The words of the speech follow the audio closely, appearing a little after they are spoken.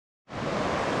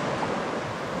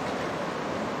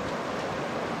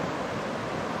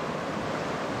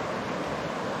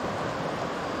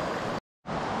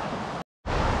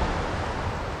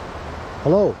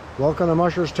Hello, welcome to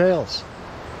Musher's Tales.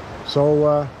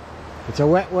 So it's a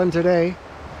wet one today.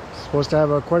 It's supposed to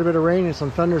have quite a bit of rain and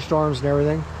some thunderstorms and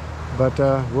everything, but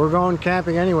we're going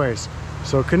camping anyways.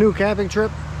 So canoe camping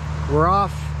trip, we're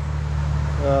off.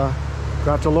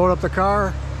 Got to load up the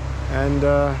car and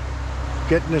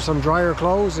get into some drier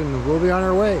clothes, and we'll be on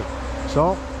our way.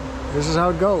 So this is how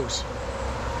it goes.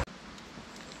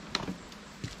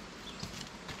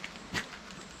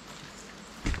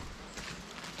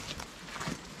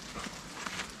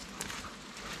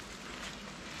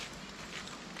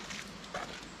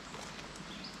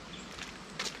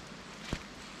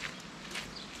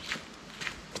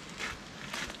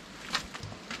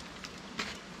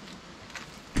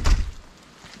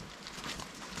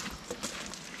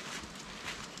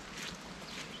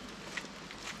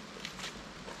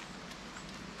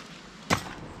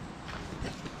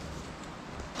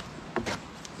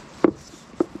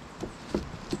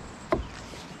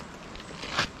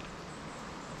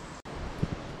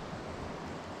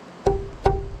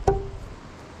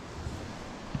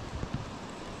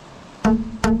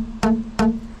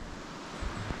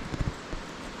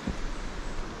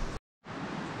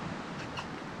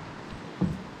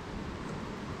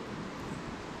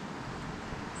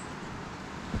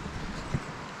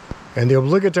 And the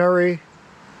obligatory,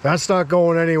 that's not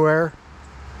going anywhere.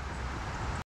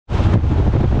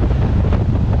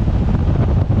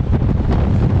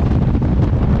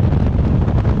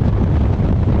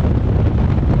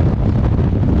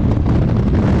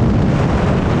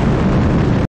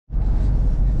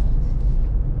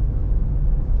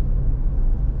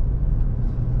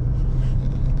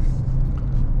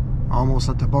 Almost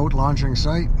at the boat launching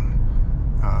site.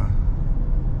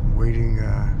 Waiting.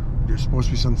 There's supposed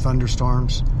to be some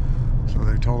thunderstorms, so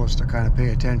they told us to kind of pay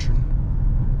attention.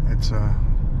 It's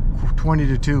 20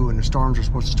 to 2 and the storms are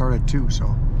supposed to start at 2,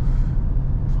 so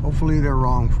hopefully they're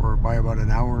wrong by about an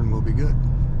hour and we'll be good.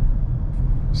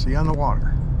 See you on the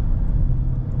water.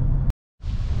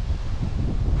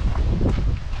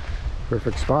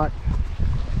 Perfect spot.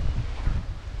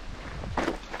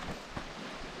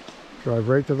 Drive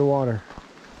right to the water.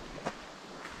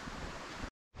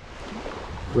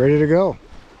 Ready to go.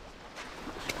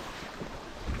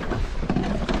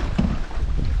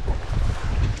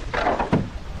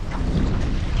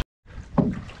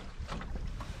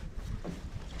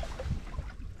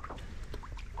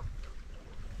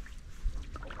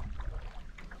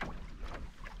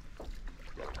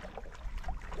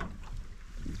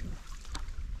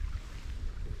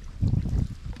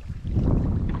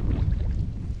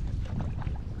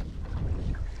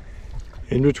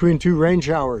 In between two rain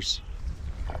showers.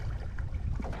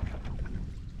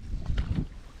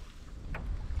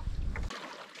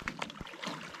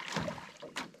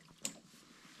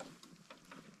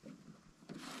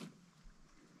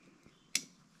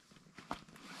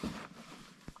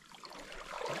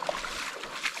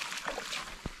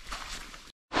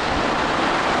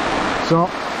 So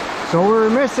we're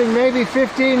missing maybe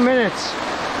 15 minutes.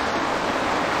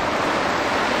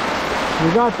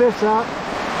 We got this up.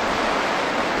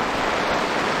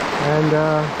 And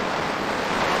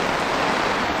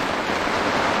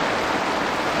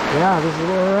yeah, this is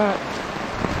where we're at.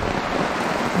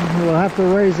 We'll have to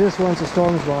raise this once the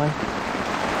storm's by.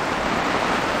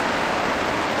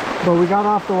 But we got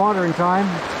off the water in time.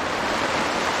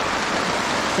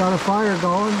 Got a fire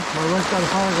going. My wife's got a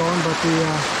fire going, but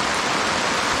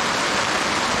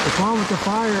the problem with the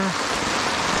fire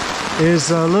is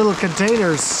little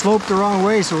containers sloped the wrong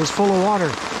way, so it was full of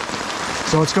water.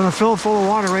 So it's going to fill full of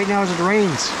water right now as it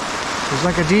rains. There's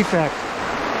like a defect,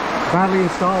 badly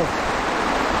installed.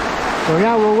 So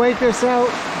yeah, we'll wait this out,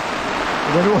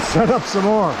 and then we'll set up some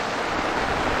more.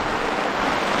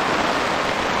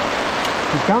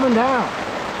 She's coming down.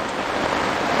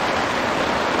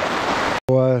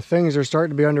 So, things are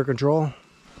starting to be under control.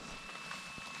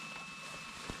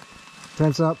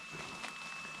 Tents up,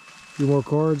 a few more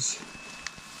cords.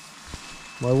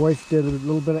 My wife did a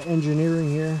little bit of engineering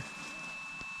here.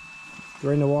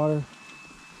 Drain the water.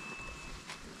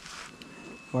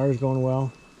 Fire's going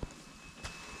well.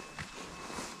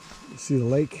 You see the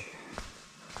lake.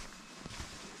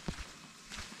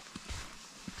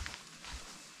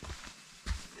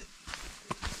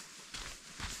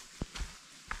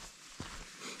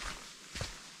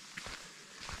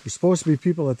 There's supposed to be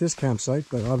people at this campsite,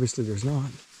 but obviously there's not.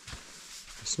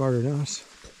 They're smarter than us.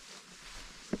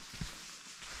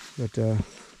 But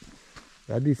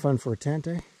that'd be fun for a tent,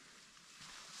 eh?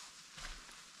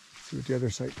 See what the other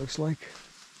site looks like.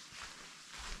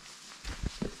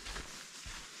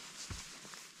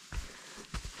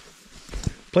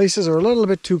 Places are a little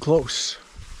bit too close.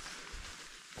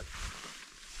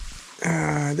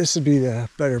 this would be the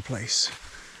better place.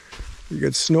 You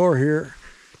could snore here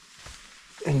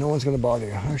and no one's going to bother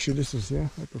you. Actually, this is, yeah,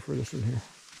 I prefer this one here.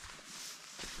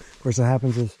 Of course, what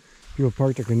happens is people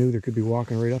park their canoe, they could be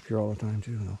walking right up here all the time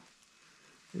too, though.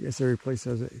 I guess every place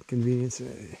has a convenience,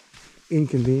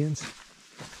 inconvenience.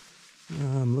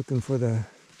 I'm looking for the,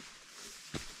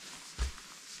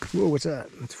 whoa, what's that?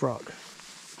 It's a frog.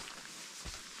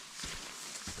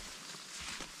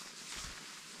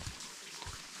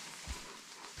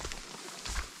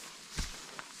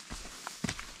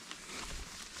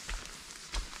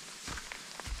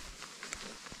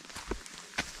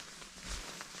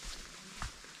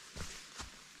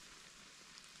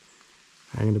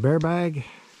 Hanging the bear bag.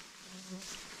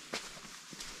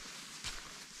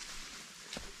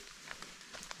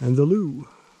 And the loo.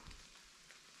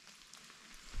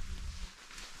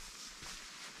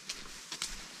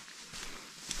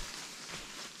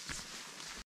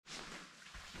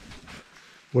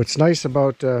 What's nice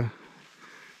about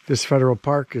this federal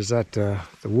park is that the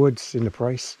wood's in the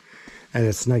price, and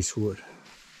it's nice wood.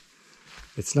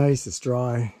 It's nice, it's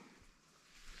dry,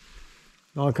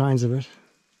 all kinds of it.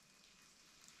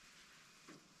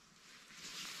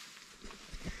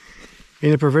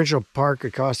 In a provincial park,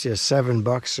 it costs you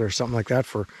 $7 or something like that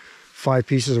for 5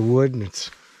 pieces of wood, and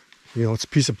it's, you know, it's a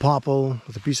piece of popple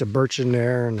with a piece of birch in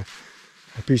there and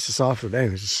a piece of softwood.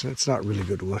 Anyways, it's not really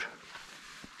good wood.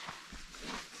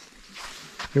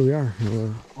 Here we are,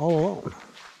 we're all alone.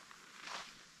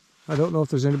 I don't know if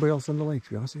there's anybody else on the lake, to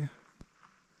be honest with you.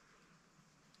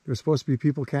 There's supposed to be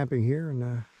people camping here,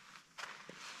 and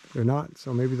they're not,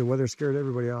 so maybe the weather scared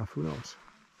everybody off. Who knows?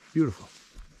 Beautiful.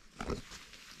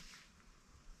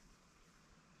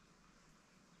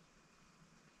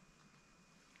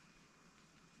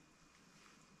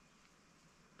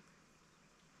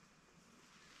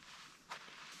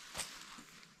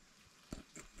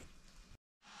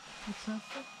 What's that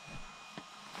for?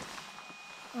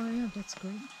 Oh yeah, that's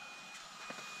great.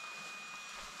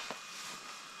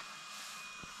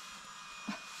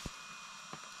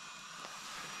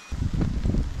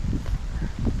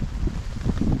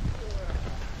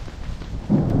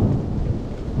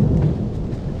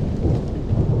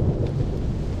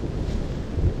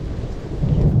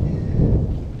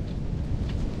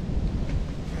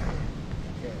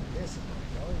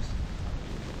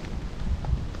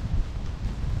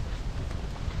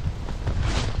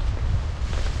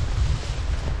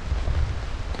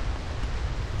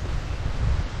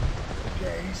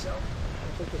 So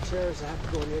I think the chairs have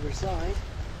to go on the other side.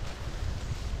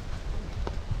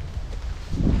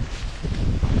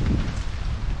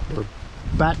 We're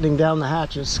battening down the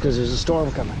hatches because there's a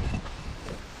storm coming.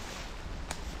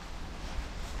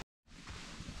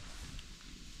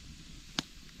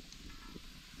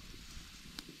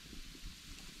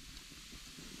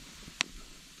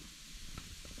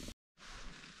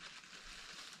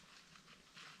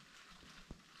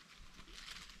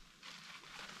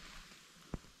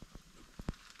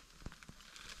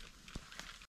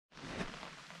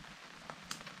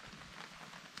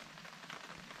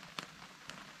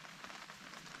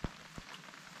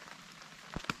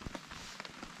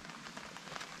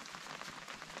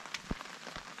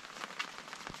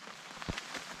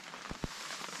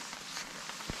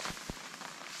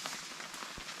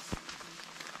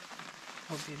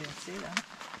 Hope you didn't see that.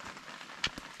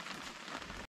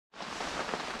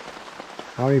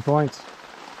 How many points?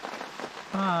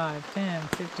 5, 10,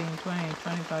 15, 20,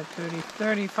 25, 30,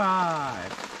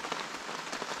 35.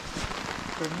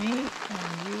 For me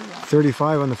and you.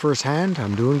 35 on the first hand.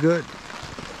 I'm doing good.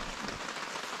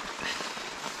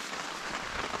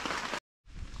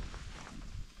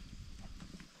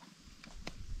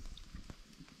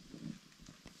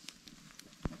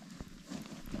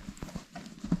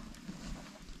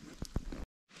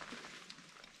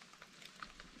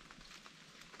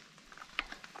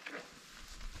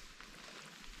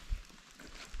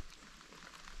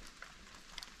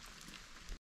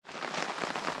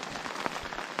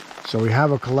 So we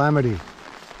have a calamity.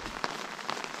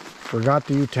 Forgot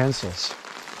the utensils.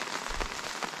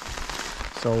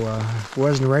 So if it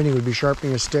wasn't raining, we'd be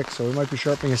sharpening a stick. So we might be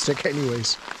sharpening a stick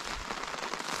anyways.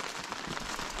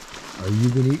 Are you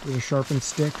going to eat with a sharpened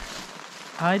stick?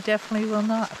 I definitely will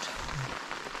not.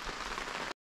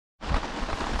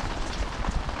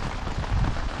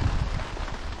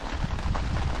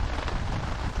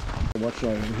 Watch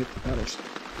out, I'm going to hit the pedals.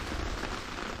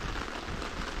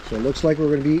 So it looks like we're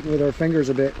going to be eating with our fingers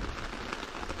a bit.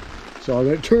 So I'm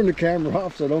going to turn the camera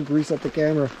off so I don't grease up the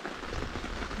camera.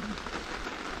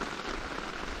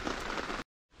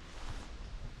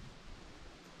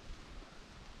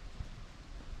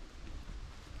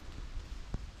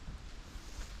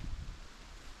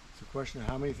 Question of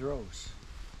how many throws.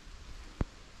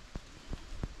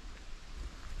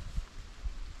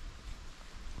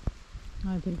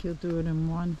 I think you'll do it in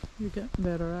one. You're getting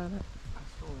better at it. I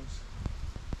suppose.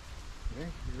 Okay,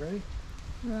 you ready?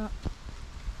 Yeah.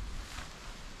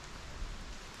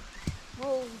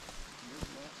 Whoa.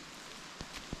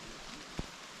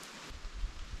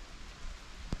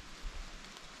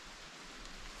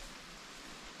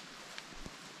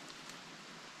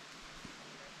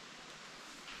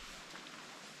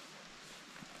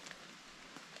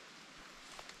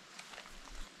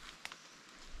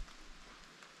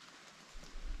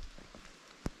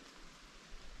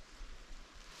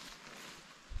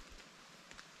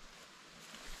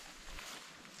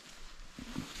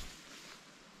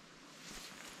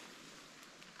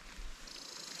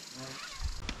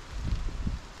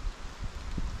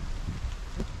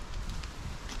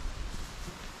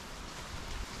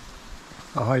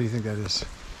 How high do you think that is?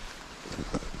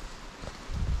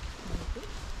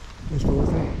 That's the whole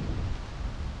thing.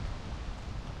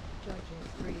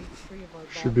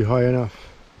 Should be high enough.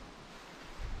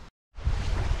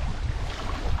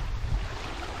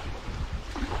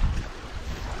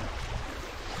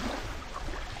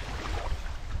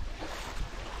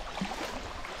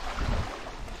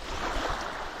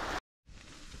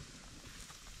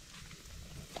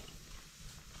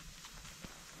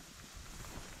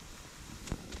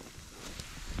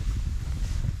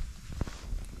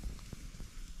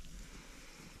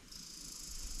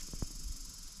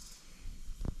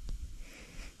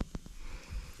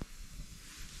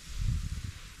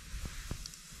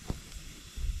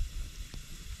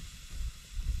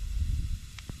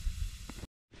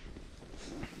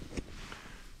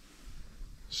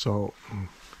 So,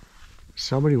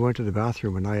 somebody went to the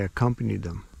bathroom and I accompanied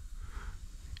them.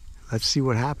 Let's see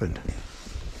what happened.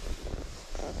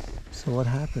 So what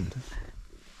happened?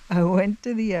 I went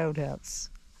to the outhouse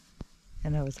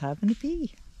and I was having a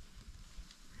pee.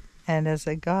 And as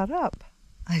I got up,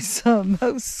 I saw a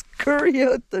mouse scurry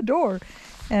out the door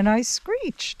and I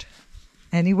screeched.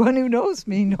 Anyone who knows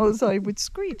me knows I would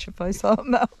screech if I saw a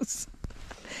mouse.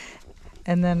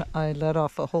 And then I let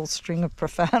off a whole string of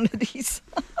profanities.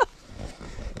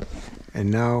 And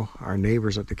now our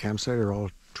neighbors at the campsite are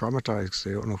all traumatized because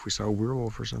they don't know if we saw a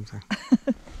werewolf or something.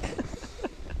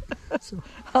 So,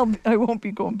 I won't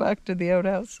be going back to the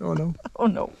outhouse. oh no. Oh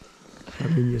no. I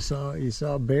mean, you saw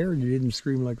a bear and you didn't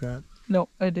scream like that. No,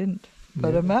 I didn't.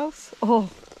 But Yeah. a mouse? Oh.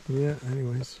 Yeah,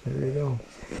 anyways, there you go.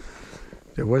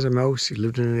 There was a mouse, he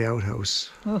lived in the outhouse.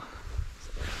 Oh.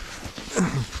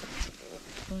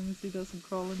 As long as he doesn't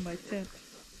crawl in my tent.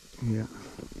 Yeah.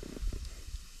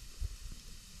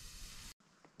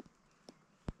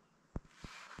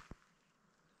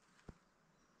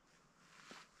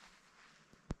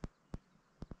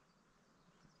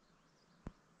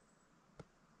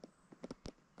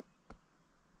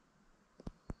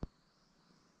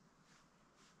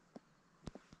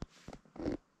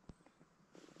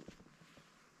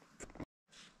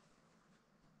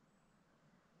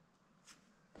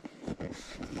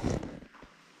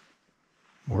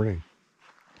 Morning.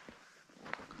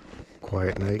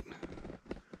 Quiet night.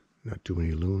 Not too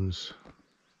many loons.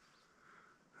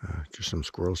 Just some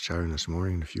squirrels chattering this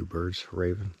morning, a few birds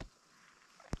raving.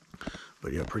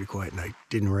 But yeah, pretty quiet night.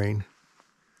 Didn't rain.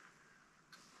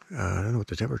 I don't know what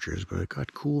the temperature is, but it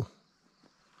got cool.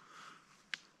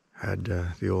 Had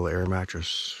the old air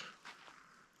mattress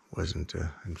wasn't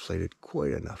inflated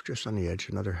quite enough, just on the edge,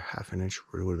 another half an inch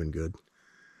would have been good.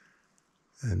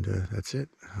 And that's it.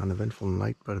 Uneventful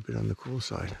night, but a bit on the cool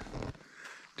side.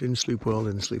 Didn't sleep well,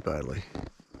 didn't sleep badly.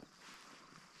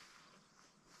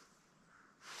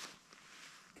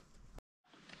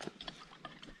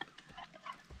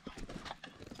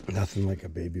 Nothing like a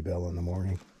baby bell in the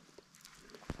morning.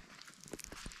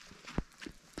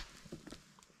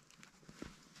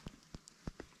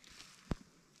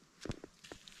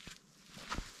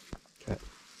 Okay.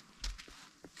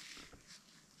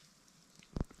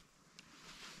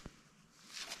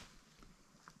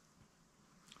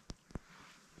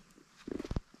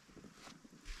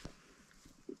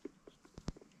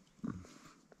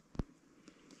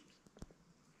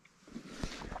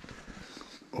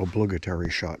 Obligatory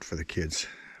shot for the kids,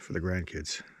 for the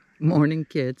grandkids. Morning,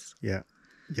 kids. Yeah,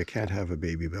 you can't have a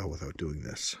baby bell without doing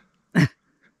this.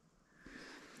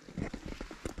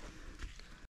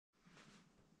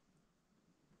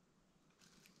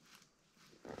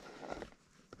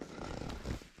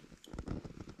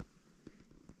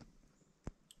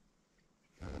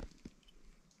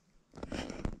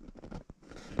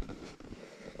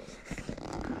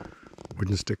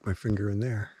 Wouldn't stick my finger in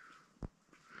there.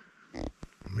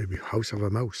 Maybe house of a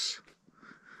mouse.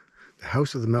 The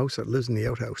house of the mouse that lives in the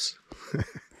outhouse.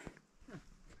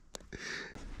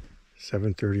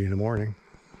 7:30 in the morning.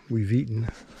 We've eaten.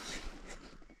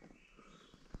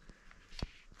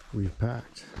 We've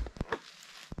packed.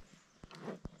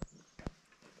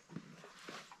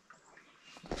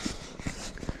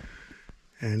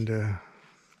 And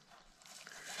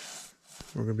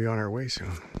we're going to be on our way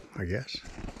soon, I guess.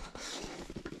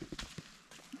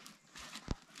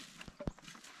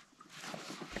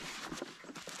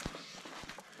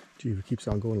 Gee, if it keeps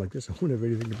on going like this, I won't have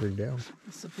anything to bring down.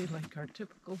 This will be like our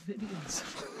typical videos.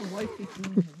 The wifey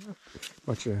cleaning up.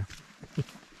 Watch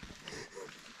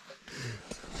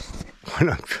when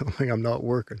I'm filming, I'm not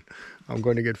working. I'm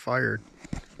going to get fired.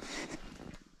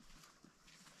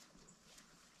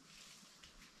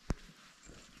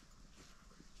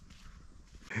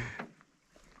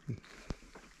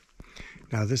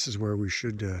 Now this is where we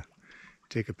should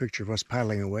take a picture of us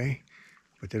paddling away,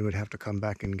 but then we'd have to come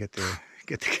back and get the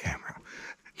camera.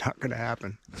 Not gonna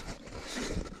happen.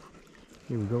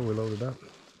 Here we go, we're loaded up.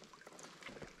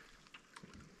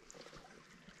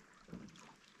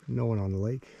 No one on the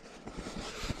lake.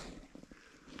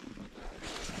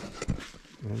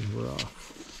 And we're off.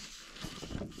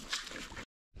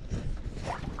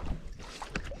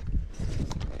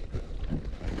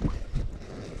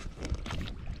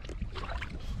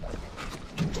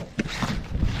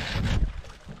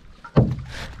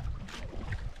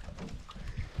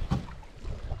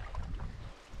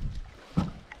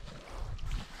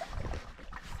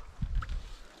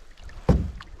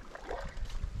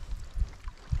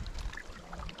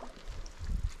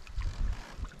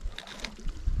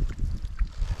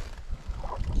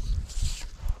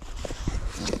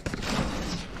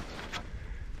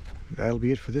 That'll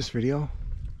be it for this video.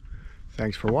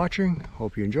 Thanks for watching.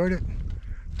 Hope you enjoyed it.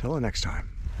 Till the next time.